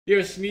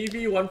You're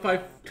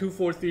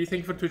Sneevy15243. Thank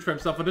you for Twitch Prime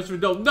stuff. For this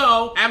video,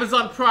 no,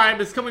 Amazon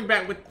Prime is coming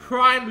back with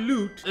Prime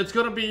Loot. It's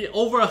gonna be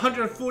over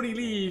 140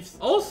 leaves.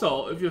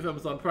 Also, if you have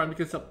Amazon Prime, you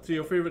can sub to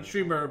your favorite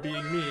streamer,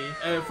 being me,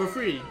 for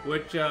free.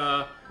 Which,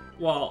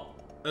 well,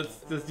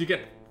 you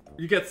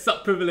get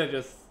sub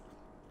privileges.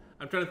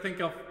 I'm trying to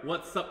think of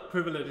what sub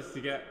privileges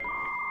you get.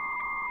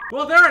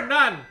 Well, there are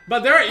none,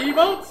 but there are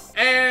emotes,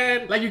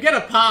 and like you get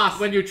a pass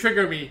when you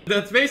trigger me.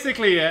 That's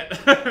basically it.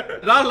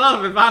 Not a lot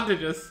of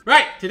advantages.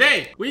 Right,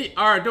 today, we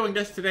are doing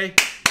this today.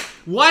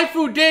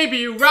 Waifu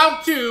debut,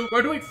 round 2.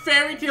 We're doing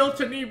Fairytale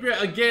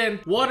Tenebria again.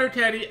 Water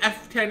Tenny,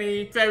 F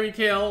Tenny,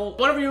 Fairytale,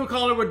 whatever you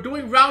call it. We're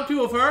doing round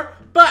 2 of her,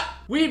 but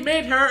we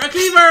made her a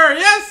cleaver.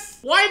 Yes,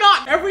 why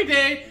not? Every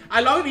day,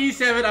 I log the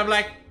E7, I'm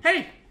like,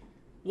 hey,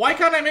 why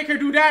can't I make her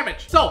do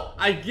damage? So,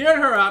 I geared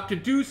her up to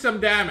do some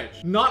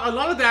damage. Not a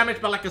lot of damage,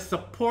 but like a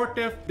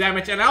supportive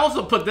damage. And I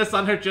also put this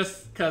on her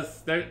just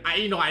because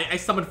I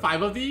summoned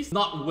 5 of these.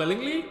 Not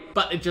willingly,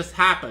 but it just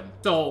happened.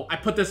 So, I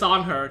put this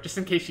on her just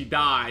in case she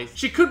dies.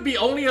 She could be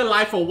only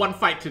alive for 1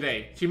 fight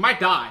today. She might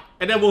die.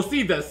 And then we'll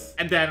see this.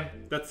 And then,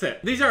 that's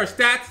it. These are her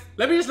stats.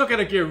 Let me just look at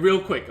her gear real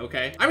quick,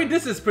 okay? I mean,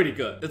 this is pretty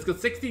good. It's got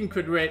 16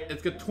 crit rate.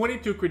 It's got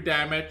 22 crit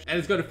damage. And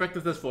it's got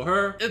effectiveness for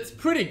her. It's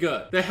pretty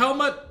good. The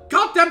helmet,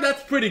 goddamn,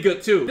 that's pretty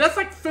good too. That's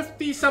like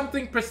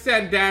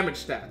 50-something%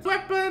 damage stats.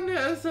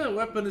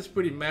 Weapon is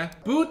pretty meh.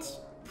 Boots,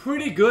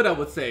 pretty good, I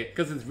would say.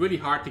 Because it's really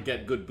hard to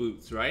get good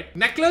boots, right?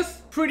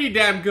 Necklace, pretty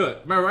damn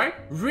good. Am I right?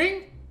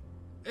 Ring?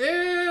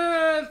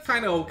 It's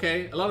kind of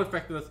okay. A lot of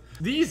effectiveness.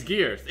 These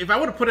gears, if I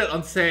were to put it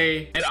on,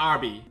 say, an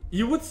RB,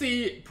 you would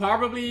see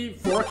probably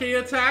 4K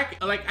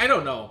attack. Like, I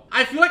don't know.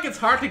 I feel like it's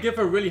hard to give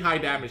her really high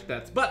damage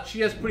stats, but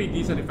she has pretty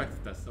decent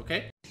effectiveness,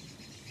 okay?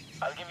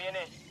 Alguien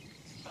viene.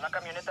 Una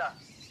camioneta.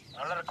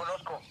 No la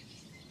reconozco.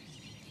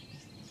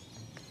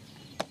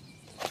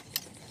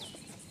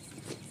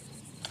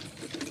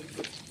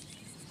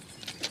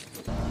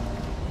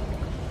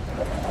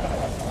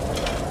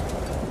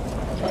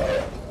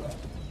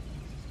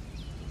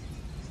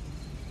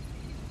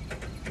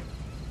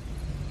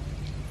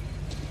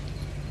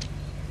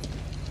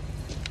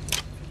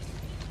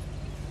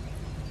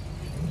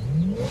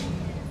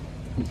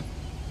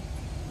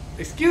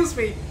 Excuse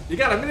me, you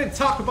got a minute to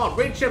talk about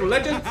Raid Shadow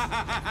Legends?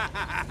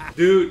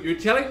 Dude, you're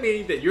telling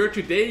me that you're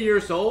today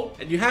years old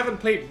and you haven't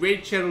played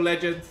Raid Shadow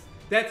Legends?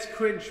 That's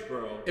cringe,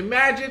 bro.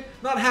 Imagine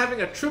not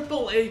having a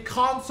AAA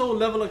console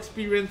level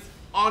experience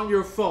on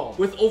your phone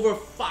with over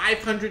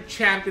 500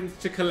 champions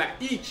to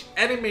collect, each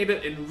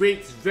animated in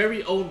Raid's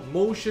very own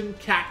motion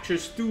capture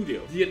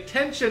studio. The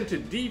attention to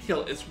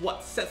detail is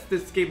what sets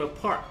this game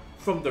apart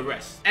from the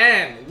rest.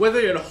 And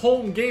whether you're at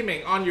home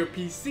gaming on your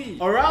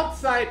PC or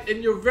outside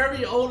in your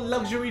very own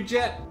luxury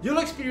jet, you'll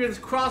experience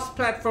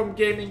cross-platform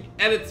gaming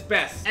at its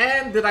best.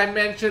 And did I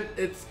mention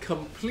it's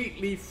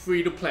completely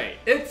free to play?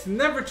 It's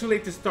never too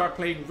late to start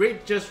playing.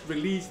 Raid just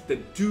released the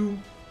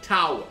Doom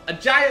Tower, a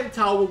giant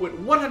tower with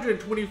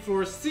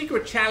 124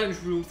 secret challenge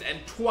rooms and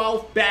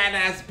 12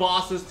 badass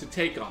bosses to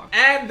take on.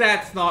 And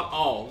that's not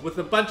all. With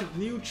a bunch of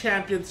new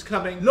champions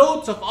coming,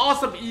 loads of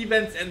awesome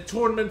events and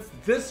tournaments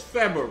this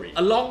February,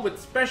 along with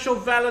special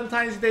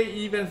Valentine's Day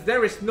events,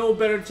 there is no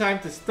better time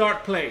to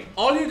start playing.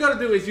 All you gotta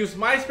do is use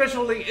my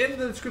special link in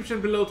the description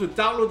below to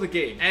download the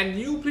game, and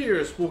new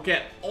players will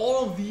get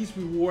all of these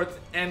rewards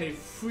and a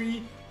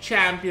free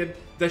champion,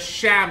 the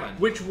Shaman,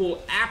 which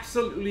will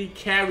absolutely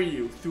carry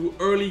you through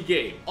early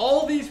game.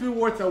 All these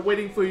rewards are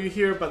waiting for you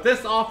here, but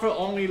this offer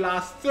only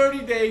lasts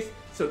 30 days,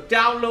 so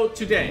download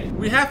today.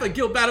 We have a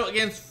guild battle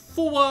against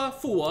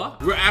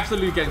Fua. We're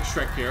absolutely getting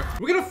Shrek here.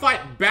 We're gonna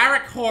fight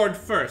Barrack Horde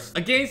first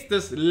against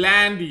this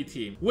Landy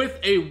team with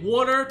a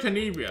Water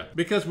Tenebria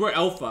because we're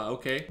alpha,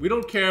 okay? We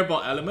don't care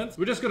about elements.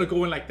 We're just gonna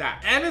go in like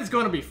that. And it's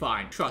gonna be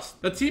fine.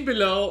 Trust. The team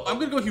below, I'm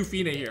gonna go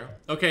Hufina here,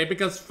 okay?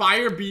 Because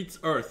fire beats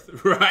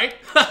earth, right?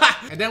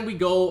 And then we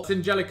go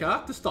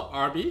Singelica to stop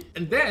RB.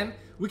 And then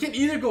we can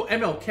either go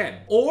ML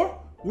Ken or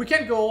we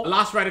can go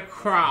Last Rider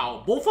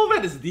Crow. Both of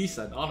it is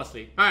decent,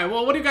 honestly. Alright,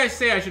 well, what do you guys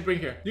say I should bring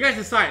here? You guys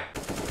decide.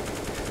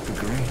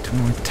 Great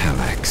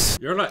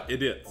Mortelex. You're not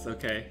idiots,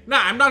 okay?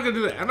 Nah, I'm not gonna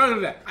do that. I'm not gonna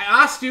do that.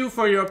 I asked you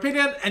for your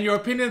opinion, and your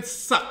opinion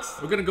sucks.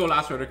 We're gonna go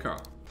Last Rider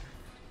Carl.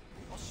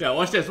 Yeah,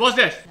 watch this, watch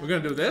this. We're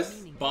gonna do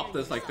this. Bop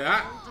this like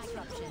that.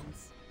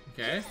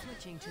 Okay.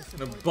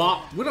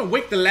 We're gonna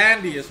wake the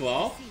Landy as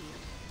well.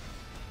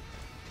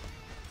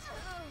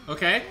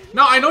 Okay.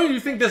 Now, I know you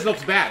think this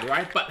looks bad,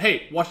 right? But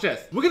hey, watch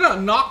this. We're gonna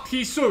knock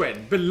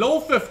Tisurin below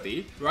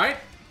 50, right?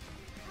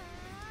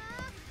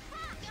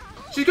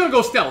 She's gonna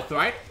go stealth,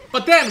 right?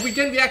 But then we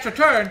get the extra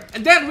turn,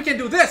 and then we can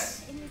do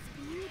this. In this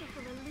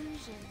beautiful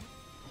illusion,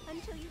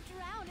 until you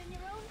drown in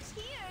your own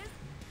tears.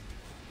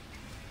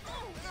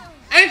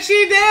 And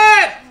she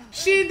did!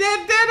 She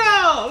did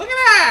ditto! Look at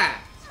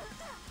that!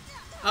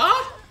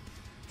 Huh?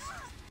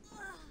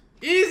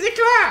 Easy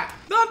clap!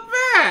 Not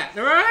bad,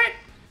 alright?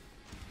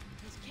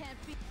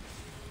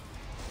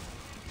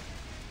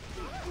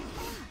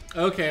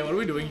 Okay, what are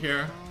we doing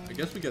here? I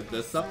guess we get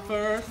this up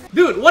first.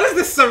 Dude, what is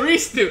this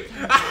Cerise dude?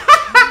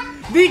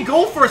 They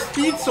go for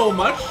speed so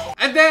much.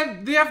 And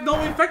then they have no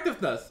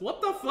effectiveness.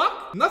 What the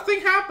fuck?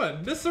 Nothing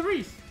happened. This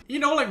Cerise. You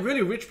know, like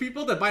really rich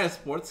people that buy a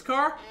sports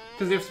car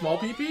because they have small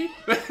PP?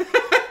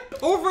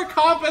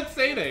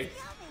 Overcompensating.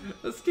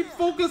 Let's keep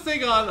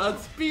focusing on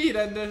speed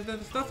and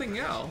there's nothing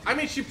else. I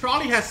mean, she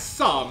probably has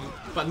some,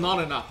 but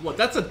not enough. What?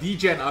 That's a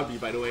degen RB,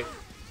 by the way.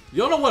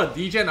 You don't know what a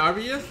degen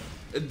RB is?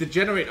 A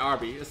degenerate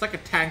RB. It's like a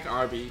tank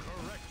RB.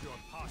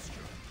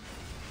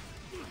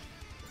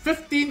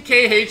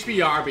 15k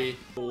HP RB.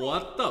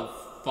 What the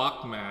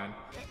fuck, man?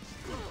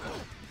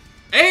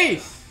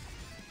 Ace!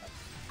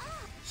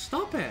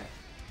 Stop it.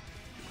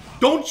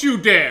 Don't you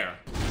dare!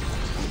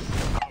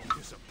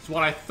 That's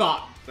what I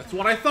thought. That's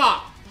what I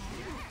thought.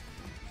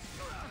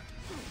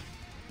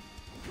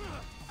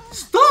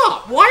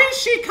 Stop! Why is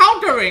she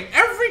countering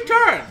every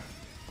turn?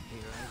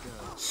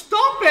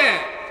 Stop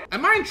it!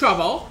 Am I in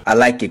trouble? I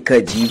like it,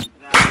 cut G.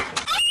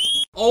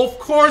 Of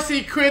course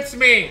he crits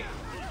me!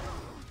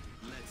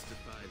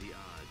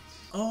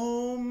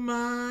 Oh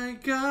my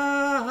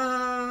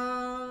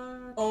god!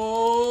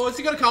 Oh, is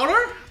he gonna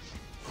counter?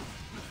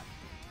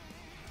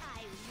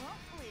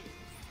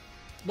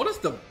 What is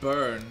the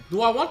burn?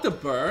 Do I want the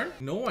burn?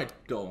 No, I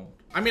don't.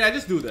 I mean, I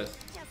just do this.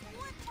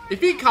 If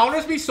he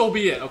counters me, so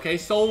be it, okay?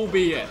 So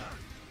be it.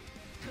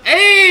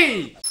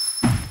 Hey!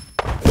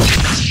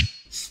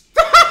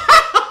 Stop!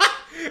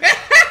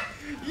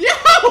 Yo!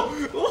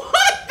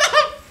 What the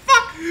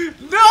fuck?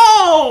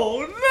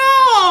 No!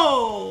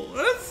 No!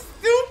 That's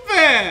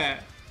stupid!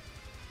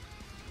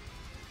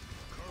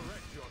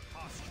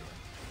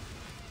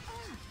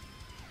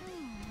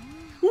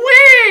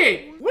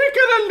 Wait! We're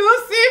gonna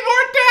lose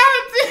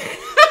immortality!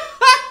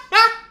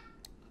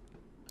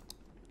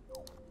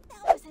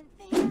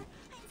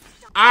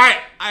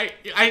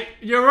 Alright,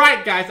 you're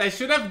right, guys. I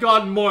should have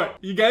gone Mort.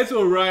 You guys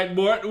were right.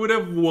 Mort would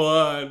have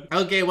won.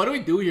 Okay, what do we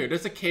do here?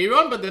 There's a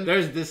K-Run, but then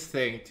there's this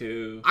thing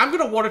too. I'm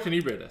gonna Water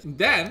Tenebria this.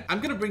 Then, I'm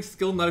gonna bring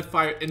Skill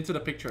Nullifier into the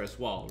picture as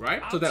well,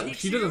 right? So that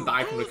she doesn't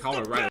die from the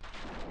counter, right?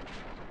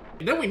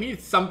 And then we need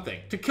something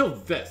to kill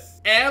this.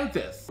 And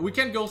this. We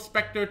can go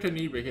Spectre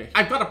Tenebria here.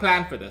 I've got a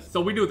plan for this.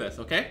 So we do this,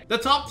 okay? The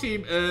top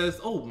team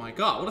is... Oh my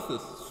god, what is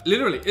this?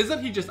 Literally,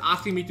 isn't he just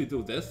asking me to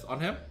do this on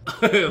him?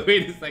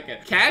 Wait a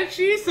second. Can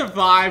she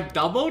survive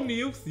double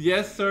nukes?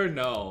 Yes or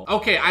no?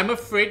 Okay, I'm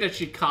afraid that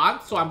she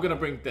can't, so I'm gonna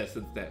bring this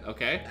instead,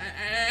 okay?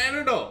 I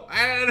don't know.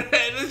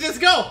 Let's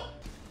just go!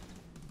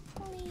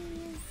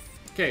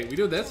 Okay, we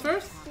do this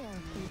first.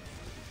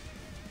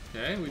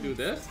 Okay, we do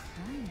this.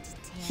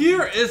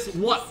 Here is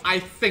what I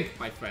think,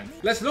 my friend.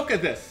 Let's look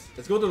at this.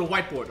 Let's go to the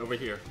whiteboard over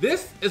here.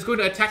 This is going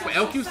to attack my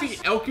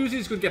LQC. LQC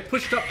is going to get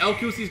pushed up.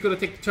 LQC is going to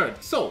take the turn.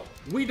 So,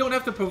 we don't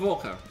have to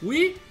provoke her.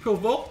 We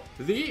provoke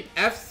the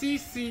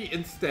FCC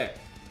instead.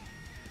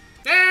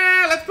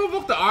 Let's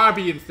provoke the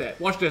RB instead.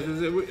 Watch this. This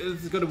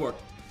is going to work.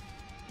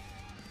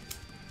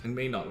 It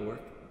may not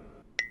work.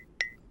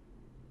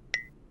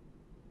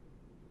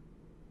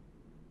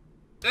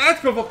 Let's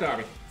provoke the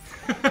RB.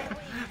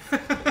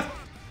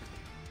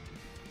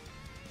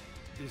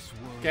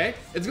 Okay,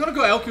 it's gonna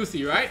go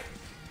LQC, right?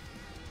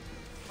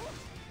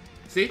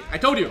 See, I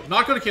told you,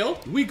 not gonna kill.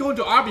 We go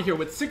into RB here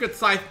with Secret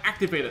Scythe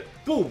activated.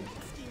 Boom.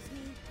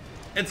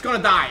 It's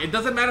gonna die. It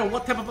doesn't matter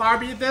what type of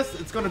RB it is,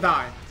 it's gonna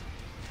die.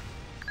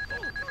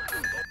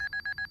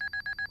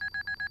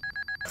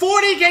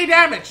 40k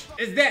damage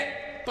is dead.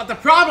 But the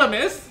problem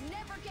is,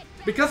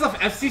 because of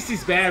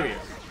FCC's barrier,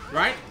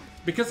 right?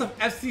 Because of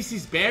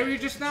FCC's barrier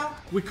just now,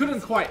 we couldn't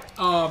quite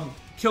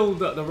kill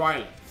the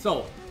Riley.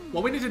 So,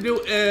 what we need to do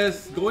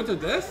is go into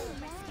this.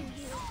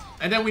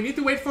 And then we need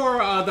to wait for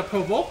the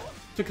provoke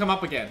to come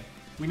up again.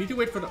 We need to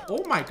wait for the...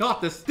 Oh my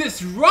god, this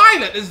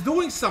Rylet is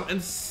doing some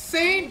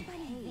insane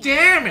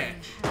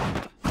damage.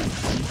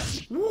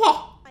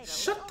 Whoa!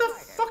 Shut the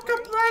fuck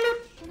up,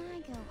 Rylet.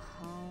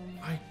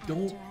 I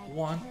don't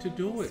want to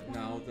do it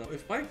now, though.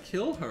 If I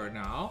kill her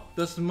now,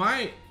 does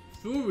my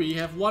Fury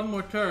have one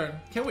more turn?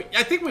 Can we...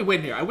 I think we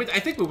win here. I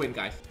think we win,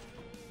 guys.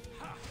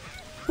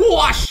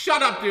 Whoa,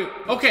 shut up, dude.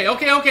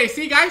 Okay.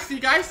 See, guys. See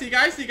this.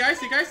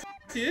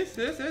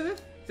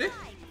 See?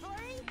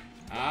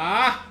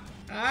 Ah.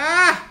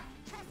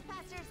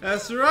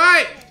 That's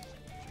right.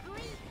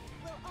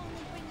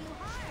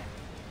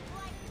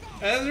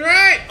 That's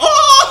right.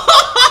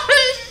 Oh,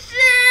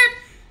 shit.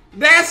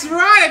 That's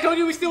right. I told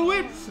you we still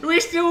win.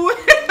 Shit.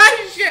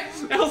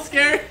 That was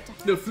scary.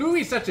 The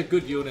Flurry is such a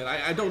good unit.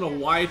 I don't know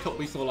why it took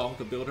me so long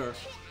to build her.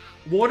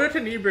 Water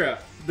Tenebria.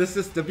 This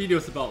is the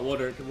videos about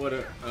water.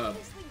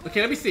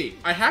 Okay, let me see.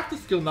 I have the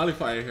skill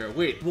nullifier here.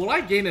 Wait, will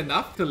I gain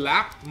enough to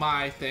lap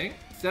my thing?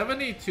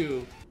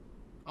 72.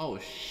 Oh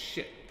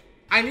shit.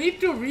 I need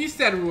to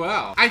reset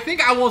Ruel. I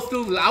think I will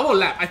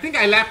lap. I think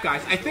I lap,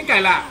 guys. I think I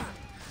lap.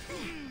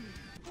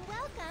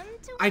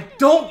 I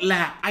don't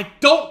lap. I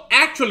don't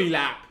actually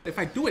lap. If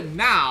I do it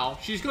now,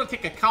 she's gonna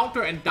take a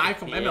counter and die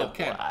from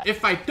MLK.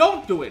 If I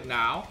don't do it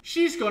now,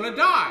 she's gonna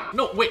die.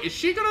 No, wait, is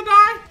she gonna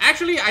die?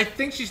 Actually, I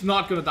think she's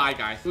not gonna die,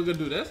 guys. We're gonna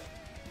do this.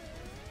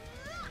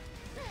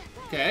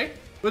 Okay,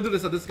 we'll do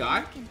this on this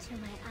guy.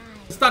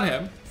 Stun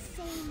him.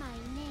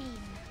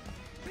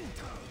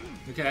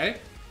 Okay.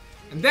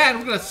 And then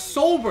we're gonna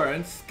Soul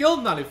Burn, Skill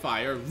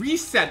Nullifier,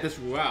 reset this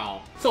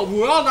Ruel. So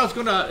Ruel now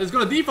is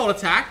gonna default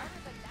attack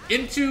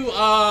into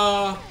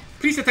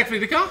please attack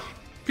Flidica.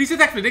 Please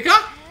attack Flidica.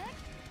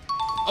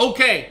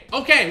 Okay,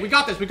 okay, we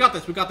got this, we got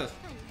this, we got this.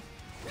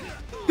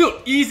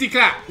 Dude, easy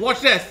clap.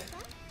 Watch this.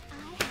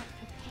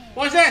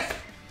 Watch this.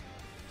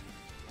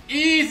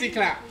 Easy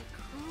clap.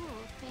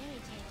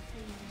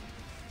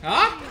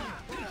 Huh?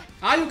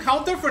 Ah, you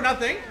counter for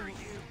nothing.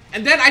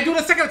 And then I do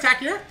the second attack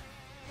here.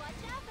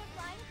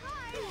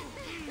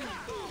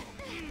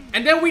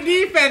 And then we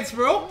defense,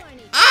 bro.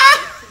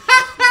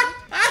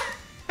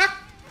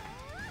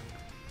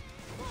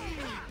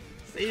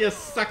 See you,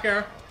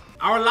 sucker.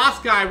 Our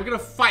last guy, we're gonna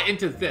fight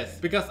into this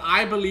because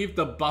I believe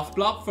the buff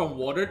block from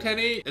Water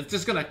Tenny is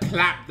just gonna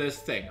clap this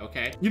thing,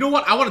 okay? You know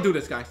what? I wanna do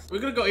this, guys. We're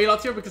gonna go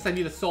A-Lots here because I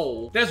need a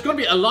soul. There's gonna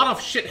be a lot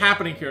of shit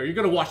happening here. You're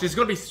gonna watch. It's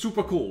gonna be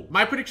super cool.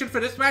 My prediction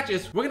for this match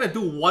is we're gonna do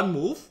one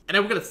move and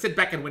then we're gonna sit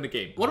back and win the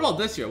game. What about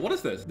this here? What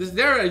is this? Is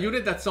there a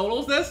unit that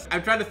solos this?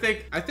 I'm trying to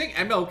think. I think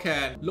ML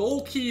can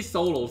low-key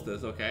solos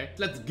this, okay?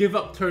 Let's give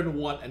up turn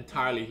 1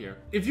 entirely here.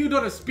 If you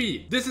don't have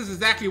speed, this is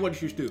exactly what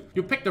you should do.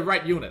 You pick the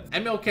right unit.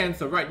 ML can's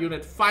the right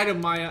unit. Fighter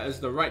Maya is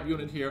the right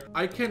unit here.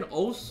 I can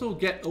also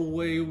get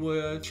away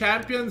with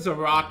Champion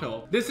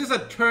Zerato. This is a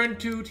turn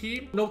 2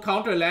 team. No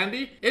counter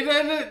Landy. It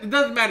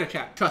doesn't matter,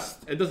 chat.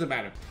 Trust. It doesn't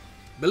matter.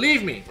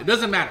 Believe me, it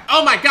doesn't matter.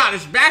 Oh my god,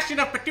 it's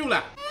Bastion of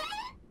Petula.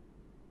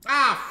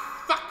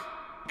 Ah, fuck.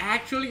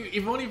 Actually,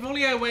 if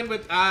only I went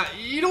with,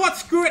 you know what?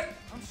 Screw it.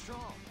 I'm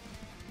strong.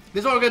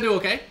 This is what we're gonna do,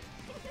 okay?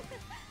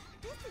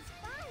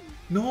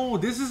 No,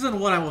 this isn't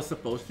what I was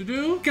supposed to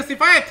do. Because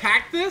if I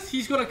attack this,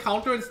 he's gonna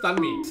counter and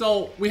stun me.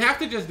 So we have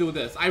to just do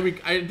this. I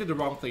did the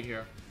wrong thing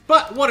here.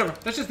 But whatever,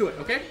 let's just do it,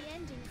 okay?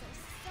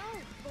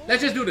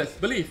 Let's just do this.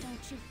 Believe.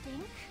 Don't you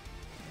think?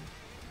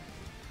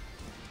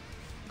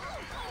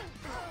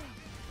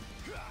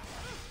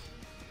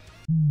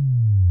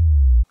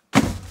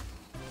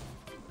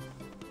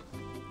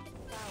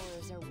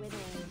 Flowers are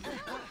withering.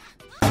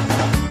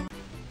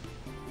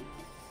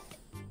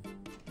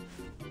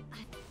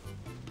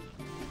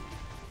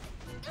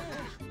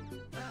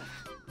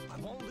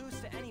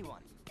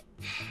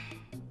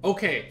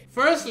 Okay,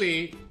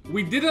 firstly,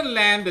 we didn't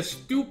land the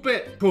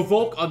stupid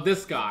provoke on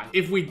this guy.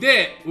 If we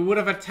did, we would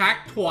have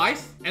attacked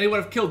twice and it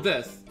would have killed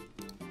this.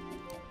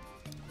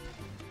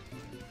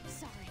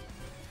 Sorry.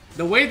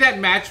 The way that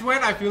match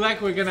went, I feel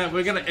like we're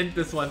gonna end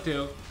this one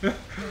too.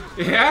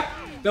 Yeah?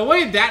 The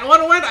way that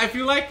one went, I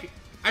feel like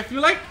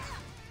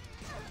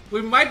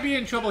we might be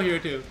in trouble here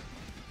too.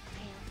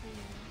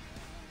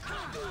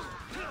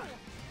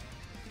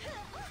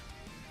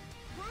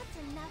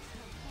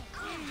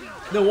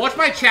 No, watch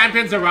my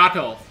Champion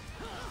Zerato.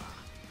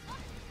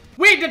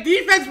 Wait, the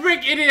defense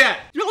break, idiot!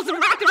 Yo,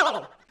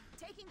 Zerato!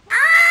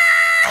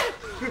 Ah!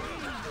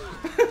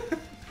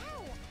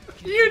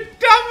 You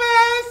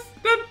dumbass!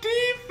 The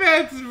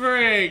defense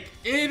break,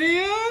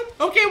 idiot!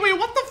 Okay, wait,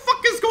 what the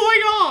fuck is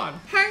going on?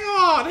 Hang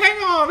on,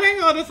 hang on,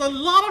 hang on. There's a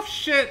lot of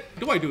shit.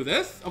 Do I do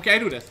this? Okay, I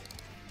do this.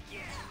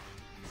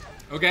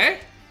 Okay.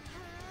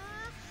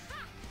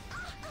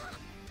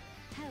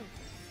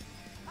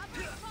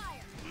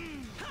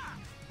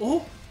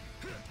 Oh!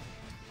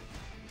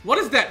 What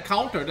is that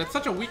counter? That's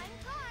such a weak...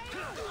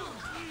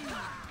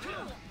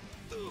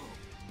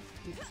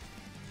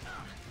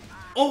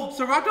 Oh,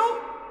 Zerato?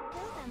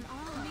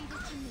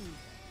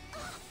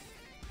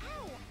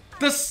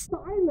 The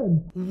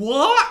silence!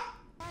 What?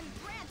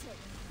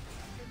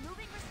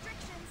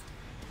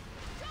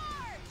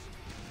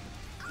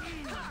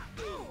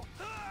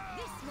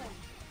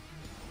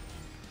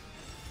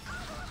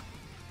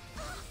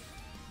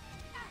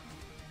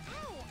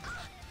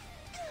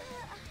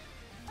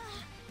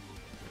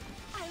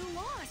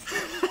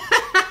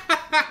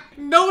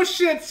 No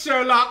shit,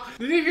 Sherlock!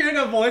 Did you hear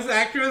the voice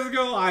actress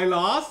go, I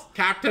lost?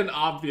 Captain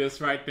Obvious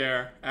right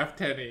there.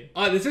 F10E.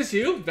 Oh, this is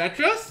you?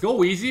 Vetrus?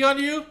 Go easy on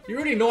you? You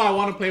already know I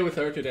want to play with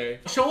her today.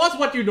 Show us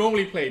what you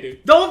normally play,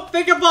 dude. Don't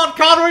think about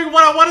countering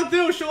what I want to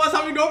do. Show us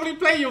how you normally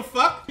play, you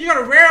fuck. You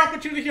got a rare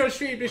opportunity here on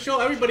stream to show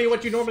everybody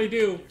what you normally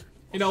do.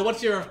 You know,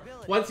 what's your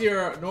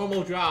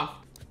normal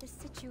draft?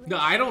 No,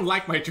 I don't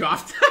like my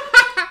draft.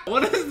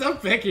 What is the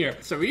pick here?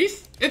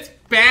 Cerise? It's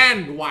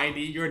banned, YD.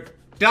 You're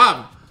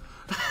dumb.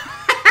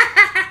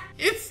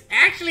 It's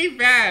actually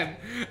bad.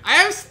 I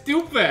am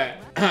stupid.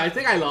 I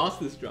think I lost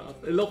this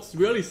draft. It looks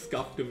really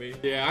scuffed to me.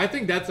 Yeah, I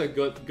think that's a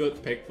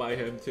good pick by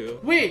him too.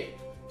 Wait.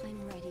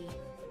 I'm ready.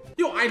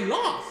 Yo, I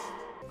lost.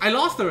 I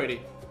lost already.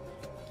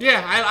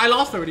 Yeah, I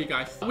lost already,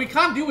 guys. We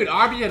can't deal with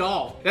RB at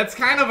all. That's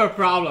kind of a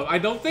problem. I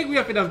don't think we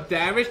have enough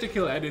damage to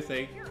kill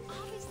anything.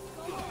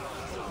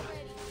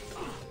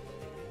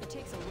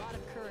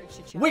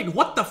 Wait,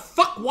 what the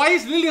fuck? Why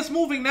is Lilius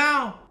moving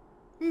now?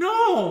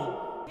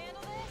 No.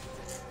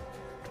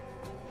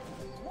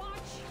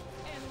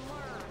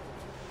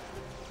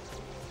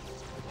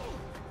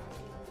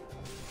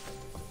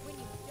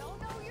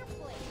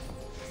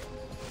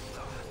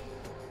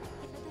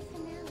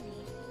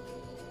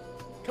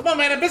 Come on,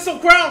 man,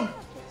 Abyssal Crown!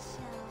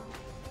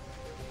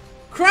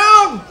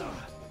 Crown!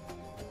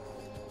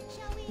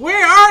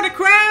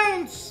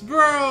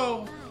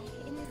 bro.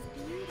 In this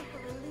beautiful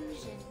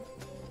illusion,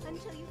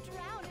 until you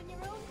drown in your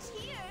own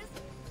tears.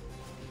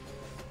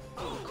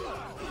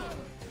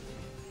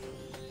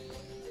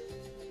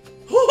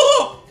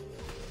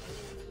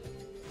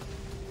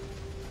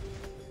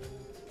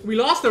 We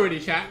lost already,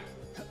 chat.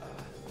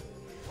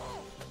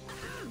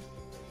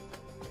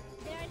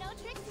 There are no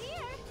tricks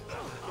here.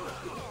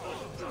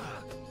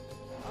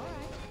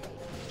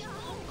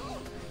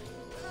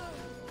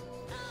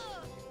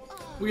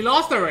 We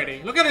lost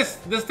already. Look at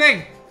this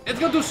thing. It's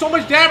gonna do so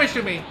much damage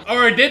to me.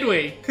 Or did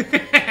we?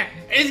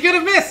 It's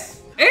gonna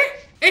miss. Eh?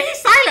 Eh, he's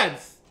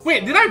silenced.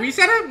 Wait, did I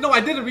reset him? No,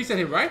 I didn't reset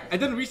him, right? I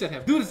didn't reset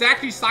him. Dude, it's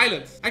actually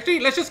silenced. Actually,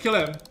 let's just kill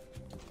him.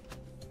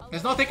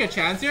 Let's not take a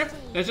chance here.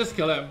 Let's just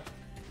kill him.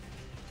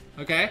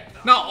 Okay.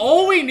 Now,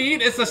 all we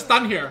need is a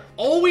stun here.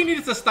 All we need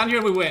is a stun here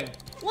and we win.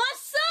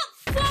 What's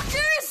up,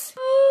 fuckers?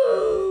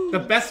 The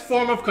best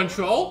form of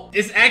control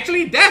is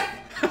actually death.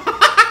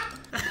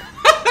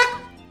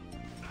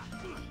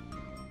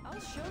 I'll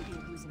show you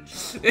who's in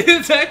charge.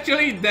 It's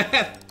actually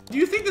death. Do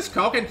you think this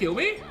cow can kill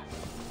me?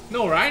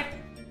 No, right?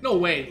 No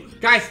way.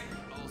 Guys,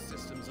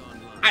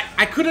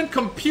 I couldn't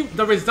compute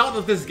the result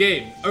of this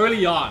game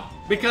early on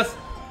because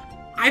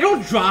I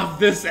don't draft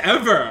this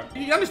ever.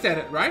 You understand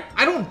it, right?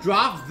 I don't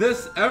draft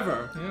this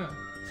ever. Yeah.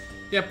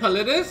 Yeah,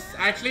 Politis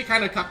actually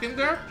kind of cucked him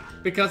there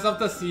because of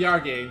the CR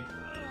game.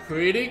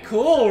 Pretty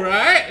cool,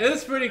 right?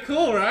 It's pretty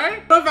cool, right?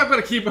 I don't know if I'm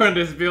gonna keep her in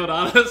this build,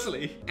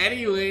 honestly.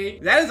 Anyway,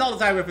 that is all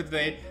the time we have for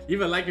today.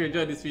 Leave a like if you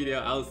enjoyed this video.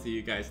 I'll see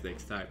you guys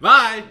next time.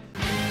 Bye!